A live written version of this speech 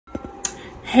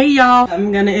Hey y'all,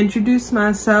 I'm gonna introduce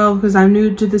myself because I'm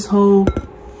new to this whole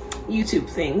YouTube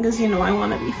thing because you know I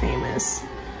want to be famous.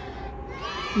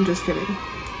 I'm just kidding.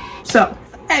 So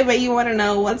I bet you want to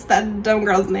know what's that dumb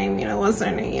girl's name, you know, what's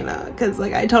her name, you know, because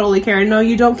like I totally care. No,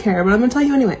 you don't care, but I'm gonna tell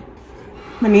you anyway.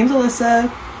 My name's Alyssa.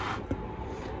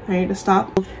 I need to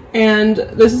stop. And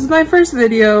this is my first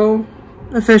video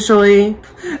officially.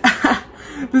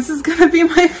 This is gonna be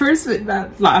my first video.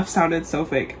 That laugh sounded so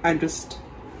fake.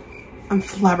 I'm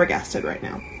flabbergasted right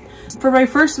now. For my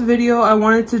first video, I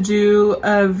wanted to do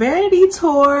a vanity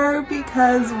tour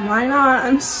because why not?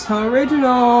 I'm so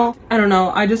original. I don't know,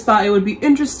 I just thought it would be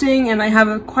interesting, and I have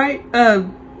a quite a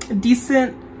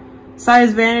decent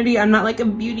size vanity. I'm not like a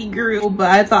beauty guru, but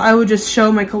I thought I would just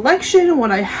show my collection and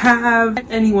what I have.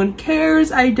 If anyone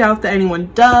cares, I doubt that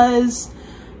anyone does,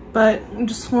 but I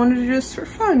just wanted to do this for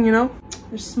fun, you know?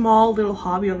 A small little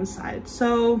hobby on the side.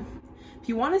 So if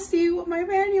you want to see what my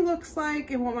vanity looks like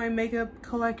and what my makeup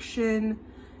collection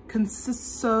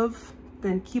consists of,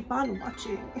 then keep on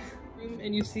watching.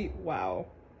 And you see, wow,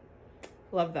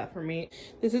 love that for me.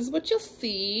 This is what you'll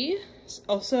see.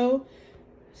 Also,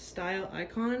 style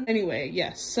icon. Anyway,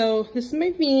 yes, so this is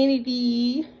my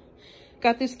vanity.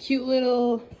 Got this cute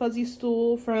little fuzzy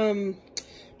stool from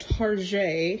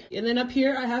Target. And then up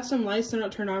here, I have some lights that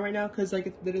don't turn on right now because like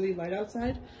it's literally light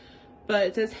outside. But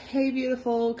it says, hey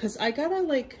beautiful, because I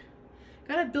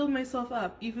gotta build myself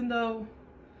up, even though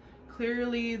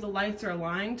clearly the lights are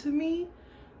lying to me.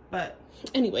 But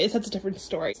anyways, that's a different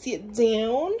story. See it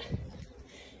down,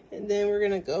 and then we're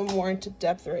gonna go more into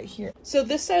depth right here. So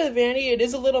this side of the vanity, it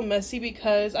is a little messy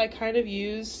because I kind of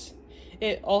use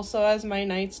it also as my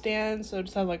nightstand. So I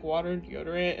just have like water and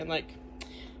deodorant and like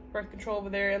birth control over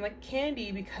there and like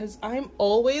candy because I'm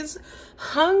always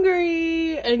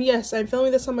hungry. And yes, I'm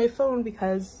filming this on my phone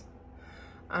because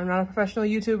I'm not a professional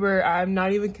YouTuber. I'm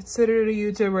not even considered a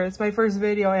YouTuber. It's my first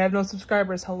video. I have no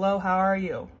subscribers. Hello, how are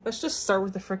you? Let's just start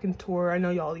with the freaking tour. I know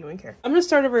y'all even care. I'm gonna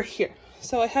start over here.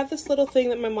 So I have this little thing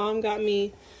that my mom got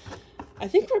me, I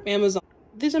think from Amazon.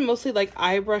 These are mostly like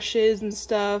eye brushes and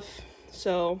stuff,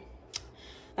 so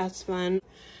that's fun.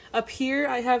 Up here,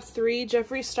 I have 3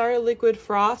 Jeffree Star Liquid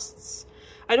Frosts.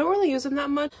 I don't really use them that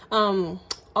much.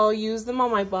 I'll use them on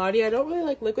my body. I don't really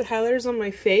like liquid highlighters on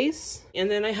my face.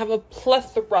 And then I have a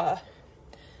plethora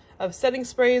of setting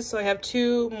sprays. So I have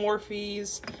 2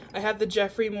 Morphes. I have the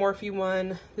Jeffree Morphe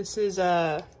one. This is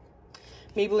a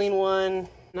Maybelline one.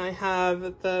 And I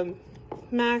have the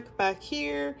MAC back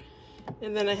here.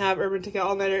 And then I have Urban Decay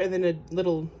All Nighter and then a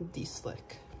little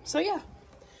D-Slick. So yeah.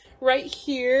 Right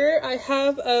here, I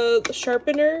have a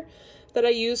sharpener that I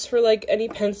use for like any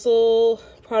pencil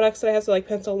products that I have, so like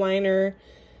pencil liner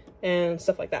and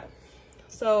stuff like that.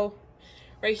 So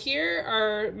right here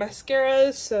are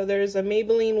mascaras. So there's a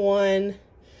Maybelline one,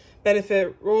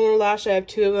 Benefit Roller Lash. I have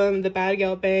 2 of them, the Bad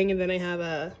Gal Bang, and then I have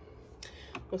a,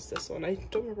 what's this one? I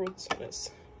don't remember what this one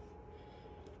is.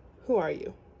 Who are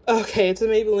you? Okay, it's a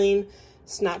Maybelline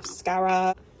Snap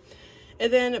Mascara.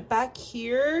 And then back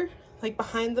here, like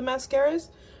behind the mascaras,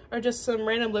 are just some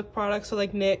random lip products, so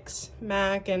like NYX,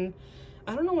 MAC, and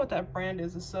I don't know what that brand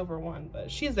is, the silver one, but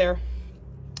she's there.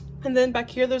 And then back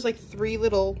here, there's like 3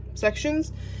 little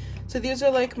sections. So these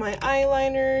are like my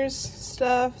eyeliners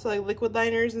stuff, so like liquid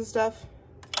liners and stuff.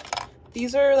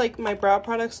 These are like my brow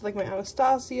products, like my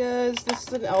Anastasia's. This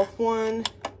is an e.l.f. one.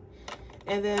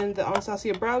 And then the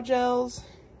Anastasia brow gels.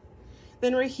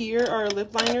 Then right here are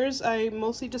lip liners. I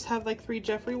mostly just have like 3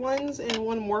 Jeffree ones and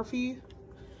 1 Morphe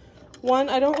one.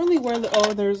 I don't really wear the,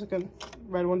 oh, there's like a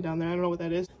red one down there. I don't know what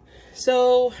that is.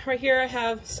 So right here I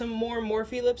have some more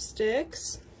Morphe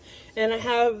lipsticks. And I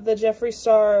have the Jeffree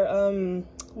Star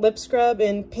lip scrub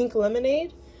in Pink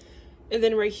Lemonade. And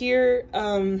then right here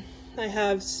I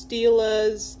have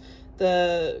Stila's,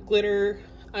 the glitter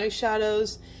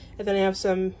eyeshadows. And then I have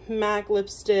some MAC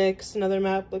lipsticks, another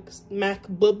MAC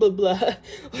blah blah blah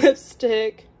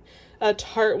lipstick, a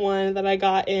Tarte one that I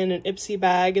got in an Ipsy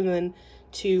bag, and then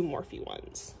 2 Morphe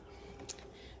ones.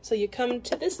 So you come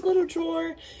to this little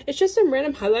drawer. It's just some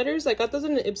random highlighters. I got those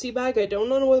in an Ipsy bag. I don't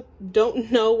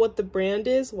know what the brand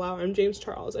is. Wow, I'm James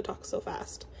Charles. I talk so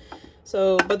fast.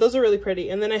 So, but those are really pretty.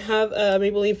 And then I have a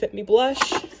Maybelline Fit Me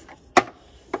blush.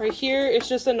 Right here, it's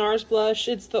just a NARS blush.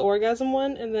 It's the Orgasm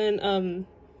one, and then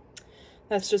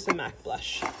that's just a MAC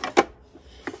blush.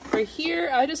 Right here,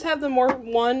 I just have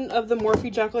one of the Morphe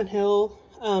Jaclyn Hill,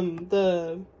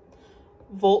 the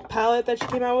Volt palette that she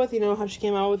came out with. You know how she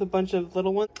came out with a bunch of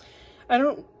little ones. I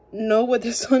don't know what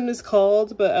this one is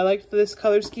called, but I like this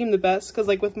color scheme the best because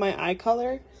like with my eye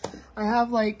color, I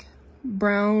have like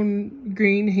brown,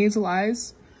 green, hazel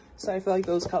eyes. So I feel like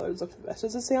those colors look the best.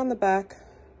 Does it say on the back?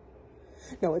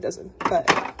 No, it doesn't, but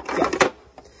yeah.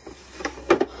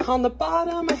 On the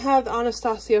bottom, I have the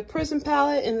Anastasia Prism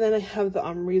palette, and then I have the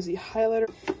Amrezy highlighter.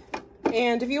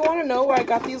 And if you want to know where I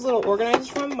got these little organizers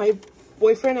from, my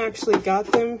boyfriend actually got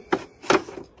them.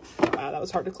 Wow, that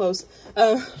was hard to close.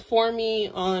 For me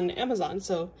on Amazon.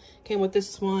 So came with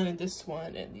this one and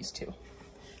these two.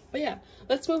 But yeah,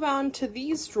 let's move on to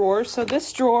these drawers. So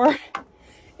this drawer,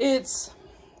 it's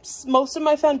most of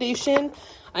my foundation.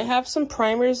 I have some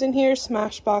primers in here,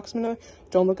 Smashbox.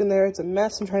 Don't look in there, it's a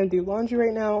mess. I'm trying to do laundry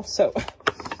right now. So,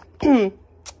 and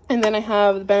then I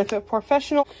have the Benefit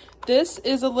Professional. This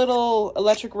is a little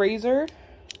electric razor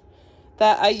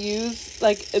that I use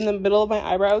like in the middle of my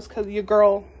eyebrows because your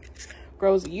girl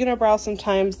grows a unibrow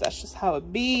sometimes. That's just how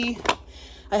it be.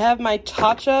 I have my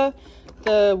Tatcha,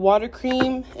 the water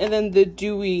cream, and then the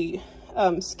dewy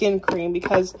skin cream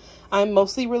because I'm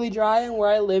mostly really dry, and where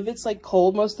I live it's like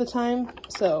cold most of the time.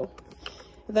 So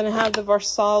and then I have the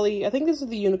Varsali, I think this is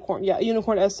the Unicorn, yeah,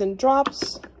 Unicorn Essence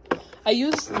drops. I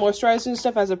use moisturizer and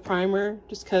stuff as a primer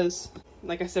just because,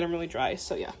 like I said, I'm really dry.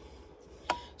 So yeah,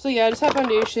 I just have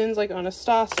foundations like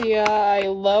Anastasia. I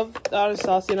love the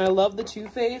Anastasia and I love the Too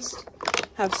Faced.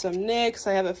 Have some NYX,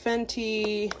 I have a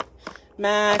Fenty,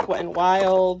 MAC, Wet n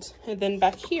Wild, and then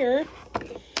back here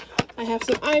I have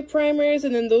some eye primers,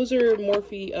 and then those are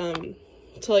Morphe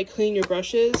to like clean your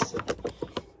brushes.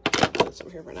 That's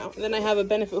over here for now. And then I have a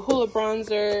Benefit Hoola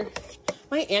bronzer.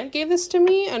 My aunt gave this to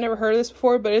me. I never heard of this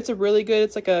before, but it's a really good,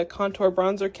 it's like a contour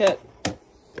bronzer kit.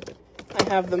 I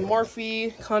have the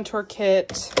Morphe contour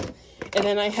kit, and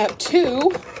then I have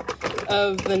two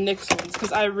of the NYX ones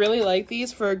because I really like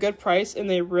these for a good price and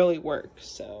they really work.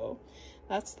 So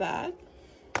that's that.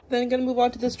 Then I'm gonna move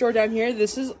on to this drawer down here.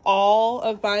 This is all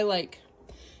of my like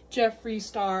Jeffree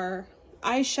Star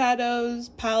eyeshadows,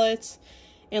 palettes,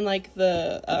 and like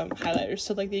the highlighters.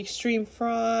 So like the Extreme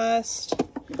Frost,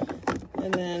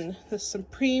 and then the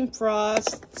Supreme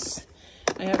Frosts.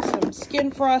 I have some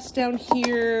Skin Frost down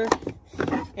here,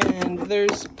 and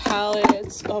there's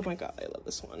palettes. Oh my god, I love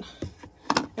this one.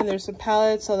 And there's some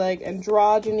palettes, so like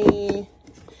Androgyny.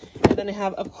 And then I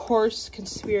have, of course,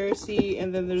 Conspiracy,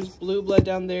 and then there's Blue Blood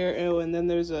down there. Oh, and then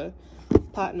there's a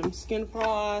Platinum Skin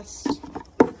Frost.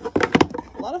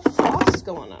 A lot of frost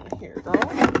going on here, girl.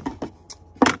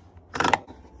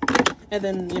 And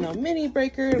then, you know, Mini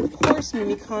Breaker, of course,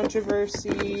 Mini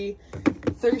Controversy,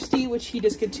 Thirsty, which he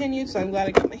discontinued, so I'm glad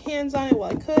I got my hands on it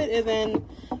while I could, and then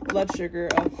Blood Sugar,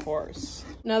 of course.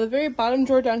 Now, the very bottom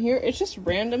drawer down here, it's just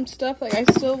random stuff. Like,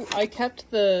 I kept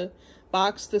the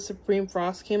box the Supreme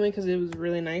Frost came in because it was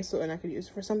really nice, so and I could use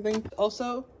it for something.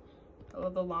 Also, I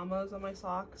love the llamas on my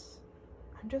socks.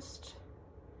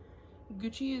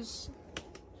 Gucci is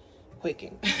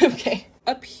quaking. Okay.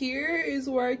 Up here is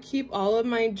where I keep all of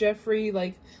my Jeffree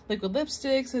like liquid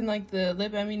lipsticks and like the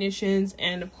lip ammunitions,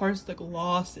 and of course the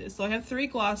glosses. So I have 3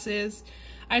 glosses.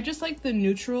 I just like the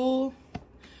neutral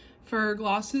for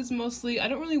glosses mostly. I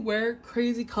don't really wear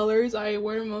crazy colors. I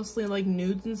wear mostly like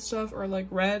nudes and stuff, or like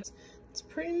reds. That's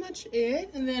pretty much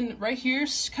it. And then right here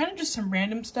is kind of just some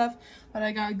random stuff, but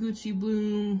I got Gucci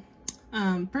Bloom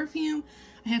perfume.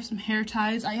 I have some hair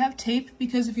ties. I have tape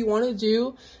because if I ever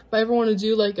want to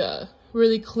do like a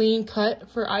really clean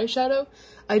cut for eyeshadow,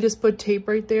 I just put tape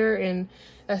right there, and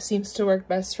that seems to work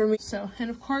best for me. So, and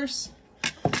of course,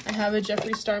 I have a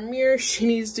Jeffree Star mirror. She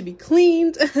needs to be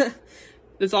cleaned.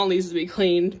 This all needs to be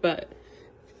cleaned, but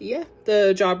yeah,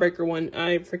 the Jawbreaker one.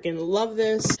 I freaking love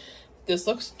this. This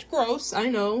looks gross, I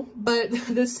know, but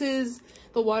this is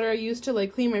the water I use to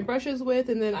like clean my brushes with,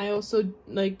 and then I also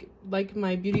like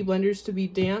my beauty blenders to be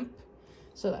damp,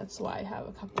 so that's why I have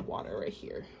a cup of water right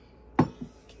here.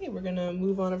 Okay, we're gonna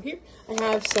move on over here. I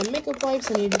have some makeup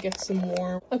wipes. I need to get some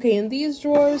more. Okay, in these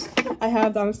drawers, I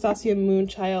have the Anastasia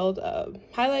Moonchild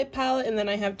highlight palette, and then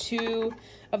I have 2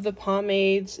 of the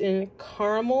pomades in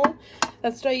caramel.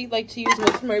 That's what I like to use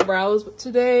most for my brows, but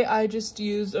today I just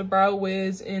used a Brow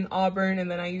Wiz in Auburn, and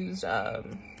then I used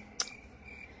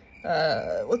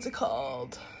what's it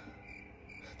called?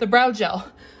 The brow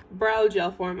gel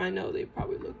form. I know they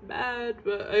probably look bad,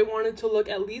 but I wanted to look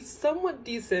at least somewhat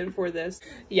decent for this.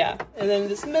 Yeah, and then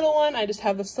this middle one, I just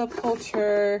have the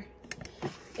Subculture.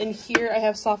 In here, I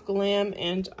have Soft Glam,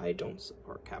 and I don't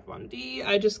support Kat Von D.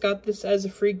 I just got this as a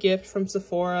free gift from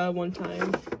Sephora one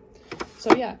time.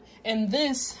 So yeah, and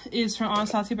this is from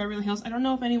Anastasia Beverly Hills. I don't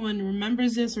know if anyone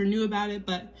remembers this or knew about it,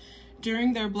 but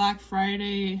during their Black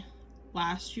Friday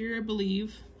last year, I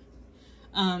believe,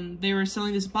 they were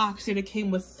selling this box, and it came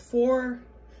with 4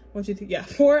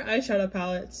 eyeshadow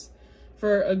palettes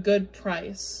for a good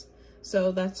price.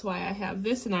 So that's why I have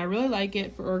this, and I really like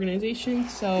it for organization.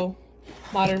 So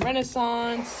Modern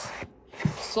Renaissance,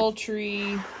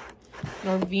 Sultry,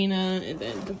 Norvina, and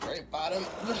then the very bottom,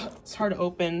 it's hard to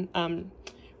open,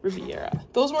 Riviera.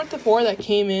 Those weren't the 4 that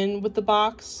came in with the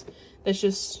box. That's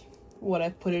just what I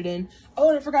put it in. Oh,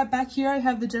 and I forgot, back here I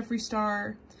have the Jeffree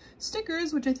Star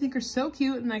stickers, which I think are so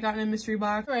cute, and I got in a mystery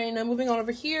box. All right, now moving on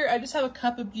over here, I just have a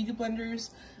cup of beauty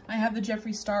blenders. I have the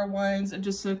Jeffree Star ones and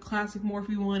just a classic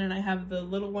Morphe one, and I have the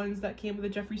little ones that came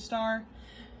with the Jeffree Star.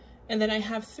 And then I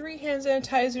have 3 hand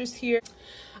sanitizers here.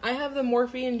 I have the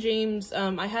Morphe and James,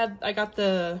 I got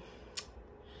the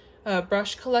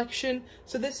brush collection.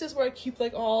 So this is where I keep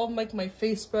like all of like my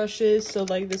face brushes. So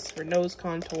like this is for nose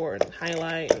contour and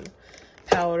highlight and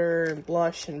powder and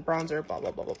blush and bronzer, blah,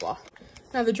 blah, blah, blah, blah.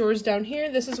 Now the drawers down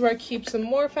here, this is where I keep some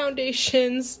more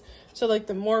foundations. So like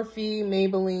the Morphe,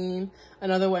 Maybelline,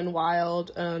 another one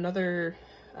Wild, another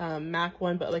MAC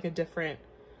one, but like a different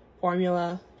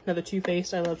formula. Another Too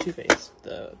Faced. I love Too Faced,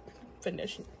 the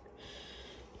foundation.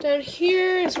 Down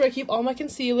here is where I keep all my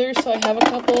concealers. So I have a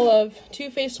couple of Too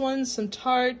Faced ones, some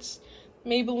Tartes,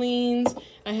 Maybellines.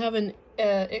 I have an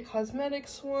It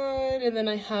Cosmetics one, and then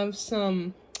I have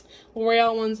some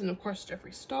L'Oreal ones, and of course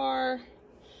Jeffree Star.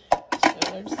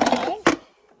 So there's that.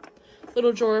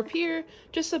 Little drawer up here,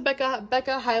 just a Becca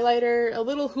highlighter, a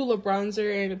little Hoola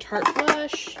bronzer, and a Tarte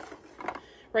blush.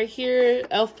 Right here,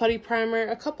 e.l.f. putty primer,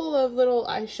 a couple of little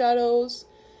eyeshadows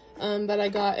that I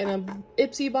got in a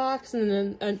Ipsy box, and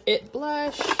then an It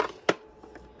blush.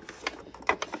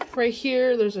 Right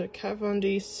here, there's a Kat Von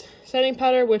D setting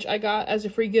powder, which I got as a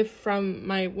free gift from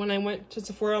when I went to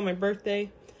Sephora on my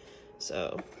birthday.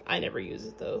 So I never use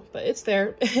it though, but it's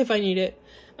there if I need it.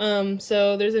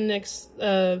 So there's a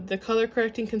NYX, the color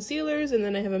correcting concealers, and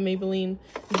then I have a Maybelline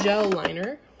gel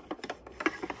liner.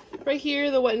 Right here,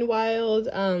 the Wet n Wild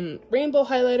rainbow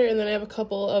highlighter, and then I have a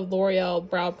couple of L'Oreal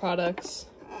brow products,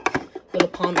 little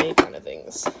pomade kind of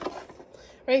things.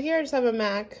 Right here, I just have a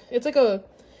MAC. It's like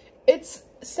it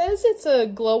says it's a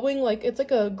glowing, it's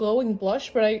like a glowing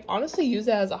blush, but I honestly use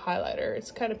it as a highlighter. It's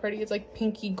kind of pretty. It's like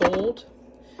pinky gold.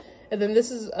 And then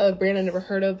this is a brand I never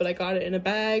heard of, but I got it in a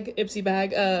bag, Ipsy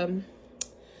bag, a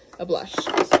blush.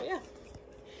 So yeah.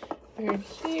 Right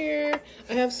here,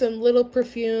 I have some little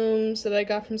perfumes that I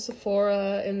got from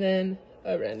Sephora, and then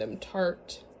a random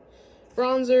Tarte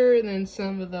bronzer, and then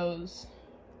some of those,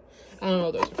 I don't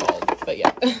know what those are called, but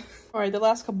yeah. All right, the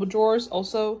last couple drawers,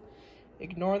 also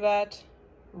ignore that.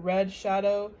 Red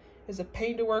shadow is a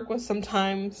pain to work with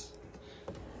sometimes.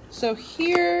 So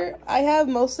here I have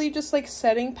mostly just like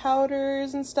setting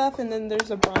powders and stuff, and then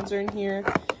there's a bronzer in here.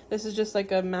 This is just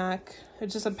like a MAC,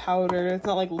 it's just a powder, it's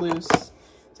not like loose.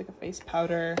 It's like a face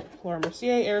powder, Laura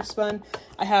Mercier Airspun.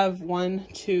 I have 1,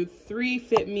 2, 3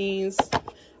 Fit Me's.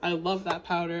 I love that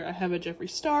powder. I have a Jeffree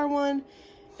Star one,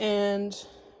 and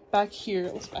back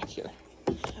here, what's back here?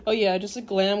 Oh yeah, just a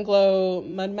Glam Glow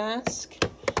mud mask,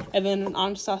 and then an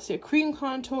Anastasia cream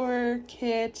contour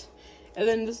kit, and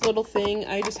then this little thing.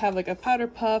 I just have like a powder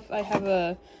puff. I have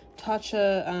a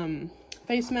Tatcha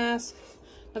face mask,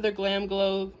 another Glam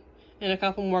Glow, and a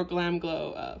couple more Glam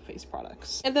Glow face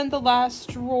products. And then the last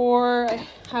drawer, I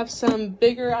have some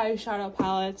bigger eyeshadow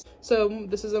palettes. So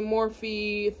this is a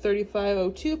Morphe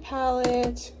 3502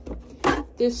 palette.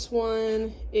 This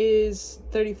one is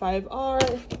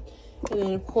 35R. And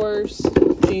then of course,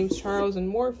 James Charles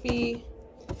and Morphe.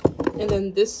 And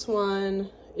then this one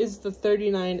is the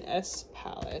 39S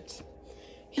palette.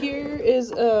 Here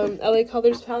is LA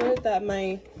Colors palette that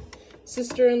my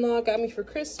sister-in-law got me for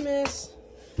Christmas.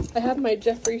 I have my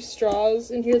Jeffree straws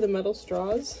in here, the metal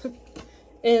straws.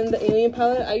 And the Alien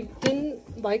palette, I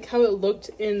didn't like how it looked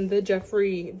in the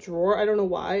Jeffree drawer. I don't know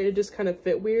why, it just kind of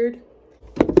fit weird.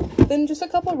 Then just a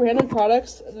couple random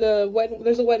products.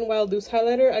 There's a Wet n Wild loose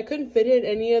highlighter. I couldn't fit it in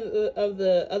any of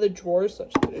the other drawers, so I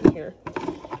just put it in here.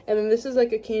 And then this is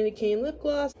like a Candy Cane lip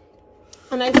gloss.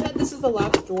 And I said this is the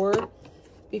last drawer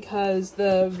because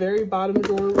the very bottom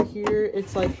drawer over here,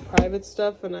 it's like private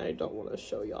stuff, and I don't want to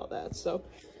show y'all that. So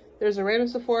there's a random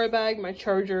Sephora bag, my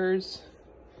chargers,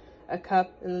 a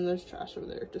cup, and then there's trash over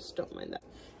there. Just don't mind that.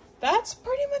 That's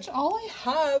pretty much all I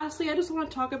have. Lastly, I just want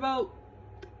to talk about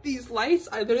these lights.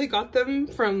 I literally got them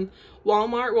from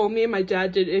Walmart. Well, me and my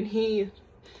dad did, and he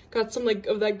got some like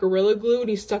of that Gorilla Glue, and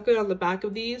he stuck it on the back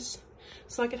of these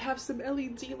so I could have some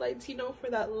LED lights, you know, for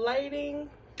that lighting.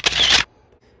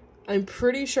 I'm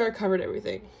pretty sure I covered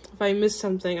everything. If I missed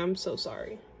something, I'm so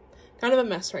sorry. Kind of a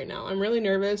mess right now. I'm really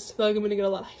nervous. I feel like I'm gonna get a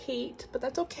lot of hate, but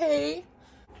that's okay.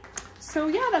 So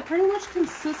yeah, that pretty much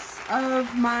consists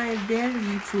of my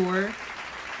Vanity Tour.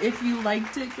 If you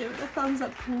liked it, give it a thumbs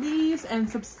up, please, and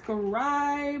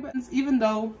subscribe. Even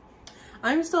though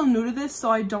I'm still new to this, so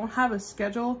I don't have a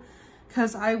schedule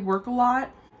because I work a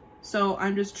lot. So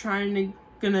I'm just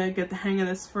gonna get the hang of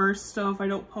this first. So if I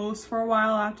don't post for a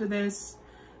while after this,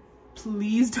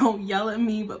 please don't yell at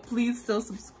me, but please still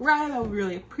subscribe. I would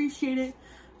really appreciate it.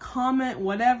 Comment,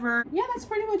 whatever. Yeah, that's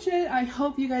pretty much it. I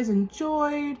hope you guys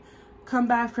enjoyed. Come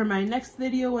back for my next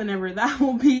video whenever that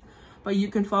will be. But you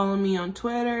can follow me on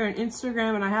Twitter and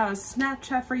Instagram, and I have a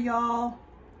Snapchat for y'all.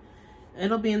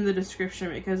 It'll be in the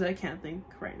description because I can't think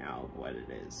right now of what it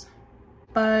is.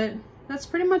 But that's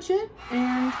pretty much it,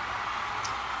 and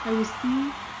I will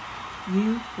see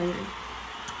you later.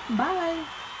 Bye.